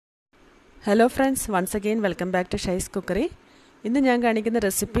Hello friends, once again welcome back to Shai's Cookery. ഇന്ന് ഞാൻ കാണിക്കുന്ന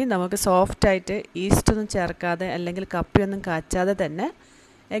റെസിപ്പി നമുക്ക് സോഫ്റ്റ് ആയിട്ട് ഈസ്റ്റ് ഒന്നും ചേർക്കാതെ അല്ലെങ്കിൽ കപ്പിയൊന്നും കാച്ചാതെ തന്നെ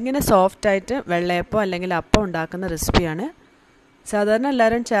എങ്ങനെ സോഫ്റ്റ് ആയിട്ട് വെള്ളയപ്പം അല്ലെങ്കിൽ അപ്പം ഉണ്ടാക്കുന്ന റെസിപ്പിയാണ്. സാധാരണ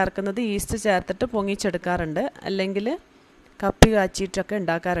എല്ലാവരും ചേർക്കുന്നത് ഈസ്റ്റ് ചേർത്തിട്ട് പൊങ്ങിച്ചെടുക്കാറുണ്ട് അല്ലെങ്കിൽ കപ്പി കാച്ചിട്ടൊക്കെ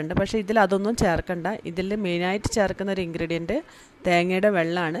ഉണ്ടാക്കാറുണ്ട്. പക്ഷേ ഇതിൽ അതൊന്നും ചേർക്കണ്ട. ഇതിൽ മെയിനായിട്ട് ചേർക്കുന്ന ഒരു ഇൻഗ്രീഡിയൻറ്റ് തേങ്ങയുടെ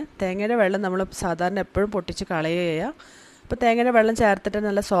വെള്ളമാണ്. തേങ്ങയുടെ വെള്ളം നമ്മൾ സാധാരണ എപ്പോഴും പൊട്ടിച്ച് കളയുകയാണ്. അപ്പോൾ തേങ്ങയുടെ വെള്ളം ചേർത്തിട്ട്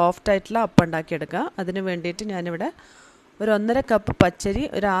നല്ല സോഫ്റ്റ് ആയിട്ടുള്ള അപ്പം ഉണ്ടാക്കിയെടുക്കുക. അതിന് വേണ്ടിയിട്ട് ഞാനിവിടെ ഒരു 1.5 കപ്പ് പച്ചരി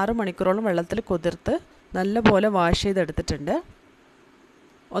ഒരു 6 മണിക്കൂറോളം വെള്ളത്തിൽ കുതിർത്ത് നല്ലപോലെ വാഷ് ചെയ്തെടുത്തിട്ടുണ്ട്.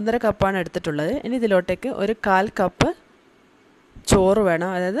 1.5 കപ്പാണ് എടുത്തിട്ടുള്ളത്. ഇനി ഇതിലോട്ടേക്ക് ഒരു 1/4 കപ്പ് ചോറ് വേണം,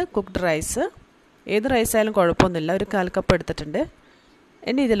 അതായത് കുക്ക്ഡ് റൈസ്. ഏത് റൈസ് ആയാലും കുഴപ്പമൊന്നുമില്ല. ഒരു 1/4 കപ്പ് എടുത്തിട്ടുണ്ട്.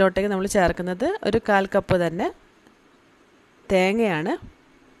 ഇനി ഇതിലോട്ടേക്ക് നമ്മൾ ചേർക്കുന്നത് ഒരു 1/4 കപ്പ് തന്നെ തേങ്ങയാണ്.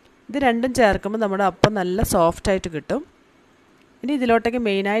 ഇത് രണ്ടും ചേർക്കുമ്പോൾ നമ്മുടെ അപ്പം നല്ല സോഫ്റ്റായിട്ട് കിട്ടും. ഇനി ഇതിലോട്ടേക്ക്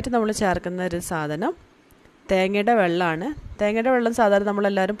മെയിനായിട്ട് നമ്മൾ ചേർക്കുന്ന ഒരു സാധനം തേങ്ങയുടെ വെള്ളമാണ്. തേങ്ങയുടെ വെള്ളം സാധാരണ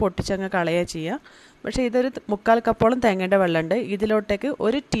നമ്മളെല്ലാവരും പൊട്ടിച്ചങ്ങ് കളയുക ചെയ്യുക. പക്ഷേ ഇതൊരു 1/4 കപ്പോളം തേങ്ങയുടെ വെള്ളമുണ്ട്. ഇതിലോട്ടേക്ക്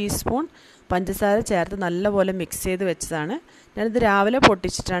 1 ടീസ്പൂൺ പഞ്ചസാര ചേർത്ത് നല്ലപോലെ മിക്സ് ചെയ്ത് വെച്ചതാണ്. ഞാനിത് രാവിലെ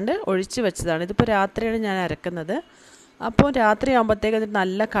പൊട്ടിച്ചിട്ടാണ്ട് ഒഴിച്ച് വെച്ചതാണ്. ഇതിപ്പോൾ രാത്രിയാണ് ഞാൻ അരക്കുന്നത്. അപ്പോൾ രാത്രി ആകുമ്പോഴത്തേക്ക് അതിന്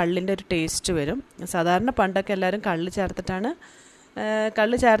നല്ല കള്ളിൻ്റെ ഒരു ടേസ്റ്റ് വരും. സാധാരണ പണ്ടൊക്കെ എല്ലാവരും കള്ള്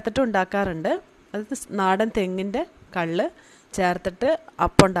ചേർത്തിട്ട് ഉണ്ടാക്കാറുണ്ട്. അത് നാടൻ തെങ്ങിൻ്റെ കള്ള് ചേർത്തിട്ട്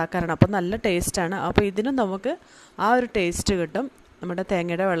അപ്പം ഉണ്ടാക്കാറാണ്. അപ്പം നല്ല ടേസ്റ്റാണ്. അപ്പോൾ ഇതിനും നമുക്ക് ആ ഒരു ടേസ്റ്റ് കിട്ടും. നമ്മുടെ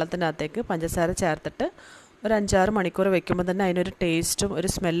തേങ്ങയുടെ വെള്ളത്തിൻ്റെ അകത്തേക്ക് പഞ്ചസാര ചേർത്തിട്ട് ഒരു 5-6 മണിക്കൂർ വെക്കുമ്പോൾ തന്നെ അതിനൊരു ടേസ്റ്റും ഒരു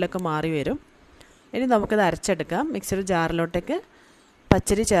സ്മെല്ലൊക്കെ മാറി വരും. ഇനി നമുക്കിത് അരച്ചെടുക്കാം. മിക്സിയുടെ ജാറിലോട്ടേക്ക്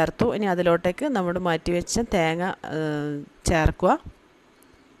പച്ചരി ചേർത്തു. ഇനി അതിലോട്ടേക്ക് നമ്മൾ മാറ്റി വെച്ച തേങ്ങ ചേർക്കുക.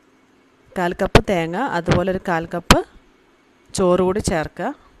 1/4 കപ്പ് തേങ്ങ, അതുപോലെ ഒരു 1/4 കപ്പ് ചോറ് കൂടി ചേർക്കുക.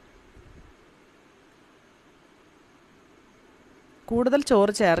 കൂടുതൽ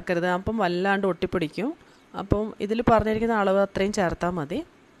ചോറ് ചേർക്കരുത്, അപ്പം വല്ലാണ്ട് ഒട്ടിപ്പിടിക്കും. അപ്പം ഇതിൽ പറഞ്ഞിരിക്കുന്ന അളവ് അത്രയും ചേർത്താൽ മതി.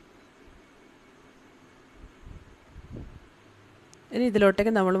 ഇനി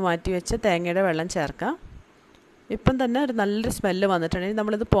ഇതിലോട്ടേക്ക് നമ്മൾ മാറ്റി വെച്ച് തേങ്ങയുടെ വെള്ളം ചേർക്കാം. ഇപ്പം തന്നെ ഒരു നല്ലൊരു സ്മെല്ല് വന്നിട്ടുണ്ടെങ്കിൽ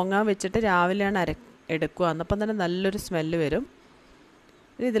നമ്മളിത് പൊങ്ങാൻ വെച്ചിട്ട് രാവിലെയാണ് എടുക്കുക. എന്നപ്പം തന്നെ നല്ലൊരു സ്മെല്ല് വരും.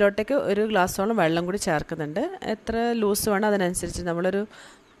 ഇനി ഇതിലോട്ടേക്ക് ഒരു ഗ്ലാസ്സോളം വെള്ളം കൂടി ചേർക്കുന്നുണ്ട്. എത്ര ലൂസ് വേണം അതിനനുസരിച്ച്, നമ്മളൊരു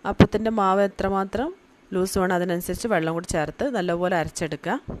അപ്പത്തിൻ്റെ മാവ് എത്രമാത്രം ലൂസ് വേണം അതിനനുസരിച്ച് വെള്ളം കൂടി ചേർത്ത് നല്ലപോലെ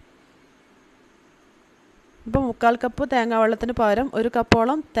അരച്ചെടുക്കുക. ഇപ്പോൾ 1/4 കപ്പ് തേങ്ങാവെള്ളത്തിന് പകരം 1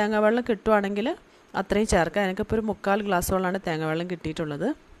 കപ്പോളം തേങ്ങാവെള്ളം കിട്ടുവാണെങ്കിൽ അത്രയും ചേർക്കുക. എനിക്കിപ്പോൾ ഒരു 1/4 ഗ്ലാസ്സോളാണ് തേങ്ങാവെള്ളം കിട്ടിയിട്ടുള്ളത്.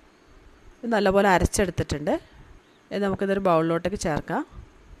 ഇത് നല്ലപോലെ അരച്ചെടുത്തിട്ടുണ്ട്. ഇത് നമുക്കിതൊരു ബൗളിലോട്ടേക്ക് ചേർക്കാം.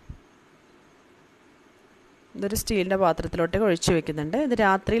 ഇതൊരു സ്റ്റീലിൻ്റെ പാത്രത്തിലോട്ടേക്ക് ഒഴിച്ച് വെക്കുന്നുണ്ട്. ഇത്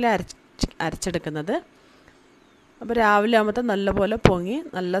രാത്രിയിൽ അരച്ചെടുക്കുന്നത്. അപ്പോൾ രാവിലെ ആകുമ്പോൾ നല്ലപോലെ പൊങ്ങി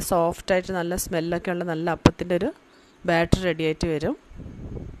നല്ല സോഫ്റ്റായിട്ട് നല്ല സ്മെല്ലൊക്കെ ഉള്ള നല്ല അപ്പത്തിൻ്റെ ഒരു ബാറ്റർ റെഡിയായിട്ട് വരും.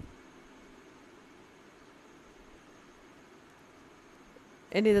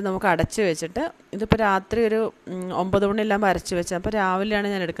 ഇനി ഇത് നമുക്ക് അടച്ച് വെച്ചിട്ട്, ഇതിപ്പോൾ രാത്രി ഒരു 9 മണിയെല്ലാം അരച്ച് വെച്ചത്. അപ്പോൾ രാവിലെയാണ്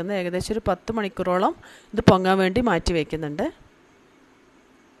ഞാൻ എടുക്കുന്നത്. ഏകദേശം ഒരു 10 മണിക്കൂറോളം ഇത് പൊങ്ങാൻ വേണ്ടി മാറ്റി വയ്ക്കുന്നുണ്ട്.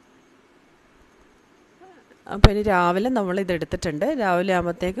 അപ്പോൾ ഇനി രാവിലെ നമ്മളിത് എടുത്തിട്ടുണ്ട്. രാവിലെ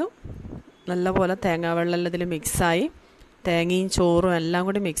ആകുമ്പോഴത്തേക്കും നല്ലപോലെ തേങ്ങാവെള്ളം ഇതിൽ മിക്സായി തേങ്ങയും ചോറും എല്ലാം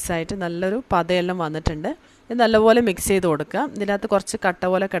കൂടി മിക്സായിട്ട് നല്ലൊരു പതയെല്ലാം വന്നിട്ടുണ്ട്. ഇത് നല്ലപോലെ മിക്സ് ചെയ്ത് കൊടുക്കുക. ഇതിനകത്ത് കുറച്ച് കട്ട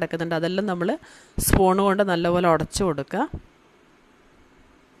പോലെ കിടക്കുന്നുണ്ട്. അതെല്ലാം നമ്മൾ സ്പൂൺ കൊണ്ട് നല്ലപോലെ ഉടച്ചു കൊടുക്കുക.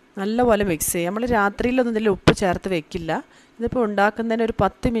 നല്ലപോലെ മിക്സ് ചെയ്യുക. നമ്മൾ രാത്രിയിലൊന്നും ഇതിൽ ഉപ്പ് ചേർത്ത് വെക്കില്ല. ഇതിപ്പോൾ ഉണ്ടാക്കുന്നതിന് ഒരു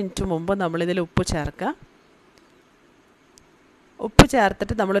 10 മിനിറ്റ് മുമ്പ് നമ്മളിതിൽ ഉപ്പ് ചേർക്കുക. ഉപ്പ്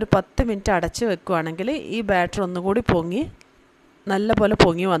ചേർത്തിട്ട് നമ്മളൊരു 10 മിനിറ്റ് അടച്ച് വെക്കുകയാണെങ്കിൽ ഈ ബാറ്റർ ഒന്നുകൂടി പൊങ്ങി നല്ലപോലെ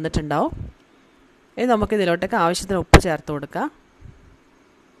പൊങ്ങി വന്നിട്ടുണ്ടാവും. ഇനി നമുക്ക് ഇതിലോട്ടേക്ക് ആവശ്യത്തിന് ഉപ്പ് ചേർത്ത് കൊടുക്കാം.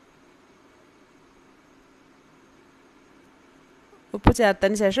 ഉപ്പ്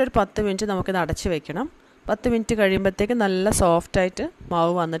ചേർത്തതിന് ശേഷം ഒരു 10 മിനിറ്റ് നമുക്കിത് അടച്ച് വെക്കണം. 10 മിനിറ്റ് കഴിയുമ്പോഴത്തേക്ക് നല്ല സോഫ്റ്റായിട്ട്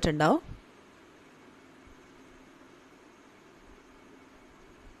മാവ് വന്നിട്ടുണ്ടാവും.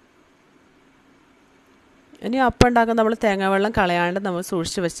 ഇനി അപ്പം ഉണ്ടാക്കാൻ നമ്മൾ തേങ്ങാവെള്ളം കളയാണ്ട് നമ്മൾ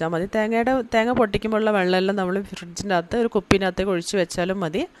സൂക്ഷിച്ച് വെച്ചാൽ മതി. തേങ്ങ പൊട്ടിക്കുമ്പോഴുള്ള വെള്ളമെല്ലാം നമ്മൾ ഫ്രിഡ്ജിൻ്റെ അകത്ത് ഒരു കുപ്പിനകത്തേക്ക് ഒഴിച്ച് വെച്ചാലും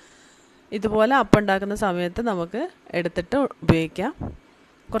മതി. ഇതുപോലെ അപ്പം ഉണ്ടാക്കുന്ന സമയത്ത് നമുക്ക് എടുത്തിട്ട് ഉപയോഗിക്കാം.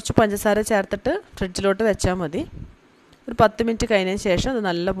 കുറച്ച് പഞ്ചസാര ചേർത്തിട്ട് ഫ്രിഡ്ജിലോട്ട് വെച്ചാൽ മതി. ഒരു 10 മിനിറ്റ് കഴിഞ്ഞതിന് ശേഷം അത്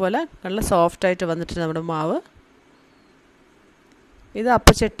നല്ല സോഫ്റ്റായിട്ട് വന്നിട്ട് നമ്മുടെ മാവ്. ഇത്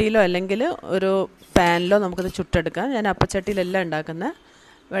അപ്പച്ചട്ടിയിലോ അല്ലെങ്കിൽ ഒരു പാനിലോ നമുക്കിത് ചുട്ടെടുക്കാം. ഞാൻ അപ്പച്ചട്ടിയിലെല്ലാം ഉണ്ടാക്കുന്നത്.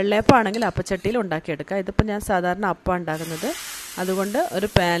 വെള്ളയപ്പം ആണെങ്കിൽ അപ്പച്ചട്ടിയിൽ ഉണ്ടാക്കിയെടുക്കുക. ഇതിപ്പോൾ ഞാൻ സാധാരണ അപ്പം ഉണ്ടാക്കുന്നത്, അതുകൊണ്ട് ഒരു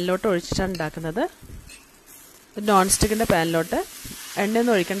പാനിലോട്ട് ഒഴിച്ചിട്ടാണ് ഉണ്ടാക്കുന്നത്. നോൺ സ്റ്റിക്കിൻ്റെ പാനിലോട്ട്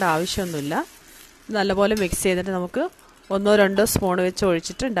എണ്ണയൊന്നും ഒഴിക്കേണ്ട ആവശ്യമൊന്നുമില്ല. നല്ലപോലെ മിക്സ് ചെയ്തിട്ട് നമുക്ക് 1-2 സ്പൂൺ വെച്ച്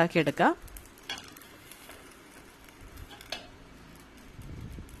ഒഴിച്ചിട്ട് ഉണ്ടാക്കിയെടുക്കാം.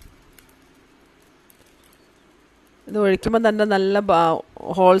 ഇത് ഒഴിക്കുമ്പോൾ തന്നെ നല്ല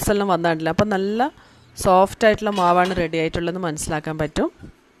ഹോൾസ് എല്ലാം വന്നിട്ടില്ല. അപ്പം നല്ല സോഫ്റ്റ് ആയിട്ടുള്ള മാവാണ് റെഡി ആയിട്ടുള്ളതെന്ന് മനസ്സിലാക്കാൻ പറ്റും.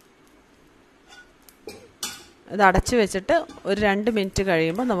 ഇത് അടച്ച് വെച്ചിട്ട് ഒരു 2 മിനിറ്റ്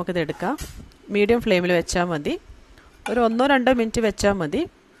കഴിയുമ്പോൾ നമുക്കിത് എടുക്കാം. മീഡിയം ഫ്ലെയിമിൽ വെച്ചാൽ മതി. ഒരു 1-2 മിനിറ്റ് വെച്ചാൽ മതി.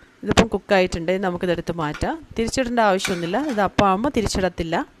 ഇതിപ്പം കുക്കായിട്ടുണ്ട്. നമുക്കിതെടുത്ത് മാറ്റാം. തിരിച്ചിടേണ്ട ആവശ്യമൊന്നുമില്ല. ഇത് അപ്പം ആകുമ്പോൾ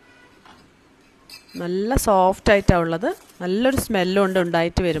തിരിച്ചിടത്തില്ല. നല്ല സോഫ്റ്റായിട്ടാണ് ഉള്ളത്. നല്ലൊരു സ്മെല്ലും ഉണ്ട്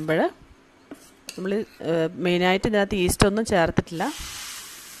ഉണ്ടായിട്ട് വരുമ്പോൾ. നമ്മൾ മെയിനായിട്ട് ഇതിനകത്ത് ഈസ്റ്റൊന്നും ചേർത്തിട്ടില്ല.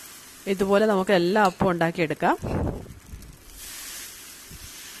 ഇതുപോലെ നമുക്ക് എല്ലാ അപ്പവും ഉണ്ടാക്കിയെടുക്കാം.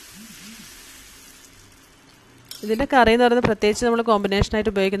 ഇതിൻ്റെ കറി എന്ന് പറയുന്നത് പ്രത്യേകിച്ച് നമ്മൾ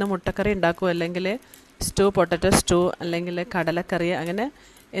കോമ്പിനേഷനായിട്ട് ഉപയോഗിക്കുന്ന മുട്ടക്കറി ഉണ്ടാക്കും, അല്ലെങ്കിൽ പൊട്ടറ്റോ സ്റ്റൂ, അല്ലെങ്കിൽ കടലക്കറി, അങ്ങനെ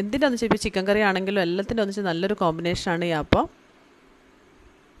എന്തിനാന്ന് വെച്ചാൽ ഇപ്പോൾ ചിക്കൻ കറി ആണെങ്കിലും എല്ലാത്തിൻ്റെ ഒന്നിച്ച് നല്ലൊരു കോമ്പിനേഷനാണ് ഈ അപ്പം.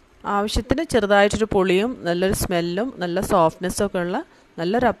 ആവശ്യത്തിന് ചെറുതായിട്ടൊരു പുളിയും നല്ലൊരു സ്മെല്ലും നല്ല സോഫ്റ്റ്നെസ്സും ഒക്കെ ഉള്ള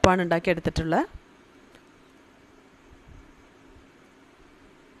നല്ലൊരു അപ്പമാണ് ഉണ്ടാക്കിയെടുത്തിട്ടുള്ളത്.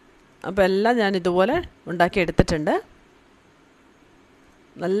 അപ്പോൾ എല്ലാം ഞാൻ ഇതുപോലെ ഉണ്ടാക്കിയെടുത്തിട്ടുണ്ട്.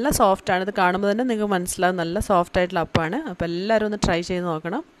 നല്ല സോഫ്റ്റാണ്. ഇത് കാണുമ്പോൾ തന്നെ നിങ്ങൾക്ക് മനസ്സിലാവും നല്ല സോഫ്റ്റായിട്ടുള്ള അപ്പമാണ്. അപ്പോൾ എല്ലാവരും ഒന്ന് ട്രൈ ചെയ്ത്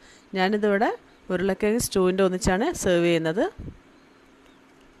നോക്കണം. ഞാനിതിവിടെ ഉരുളക്കിഴങ്ങ് സ്റ്റൂവിൻ്റെ ഒന്നിച്ചാണ് സെർവ് ചെയ്യുന്നത്.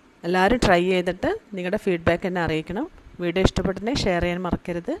 എല്ലാവരും ട്രൈ ചെയ്തിട്ട് നിങ്ങളുടെ ഫീഡ്ബാക്ക് എന്നെ അറിയിക്കണം. വീഡിയോ ഇഷ്ടപ്പെട്ടിട്ടുണ്ടെങ്കിൽ ഷെയർ ചെയ്യാൻ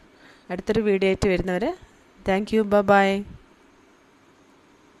മറക്കരുത്. അടുത്തൊരു വീഡിയോ ആയിട്ട് വരുന്നവരെ താങ്ക് യു. ബൈ.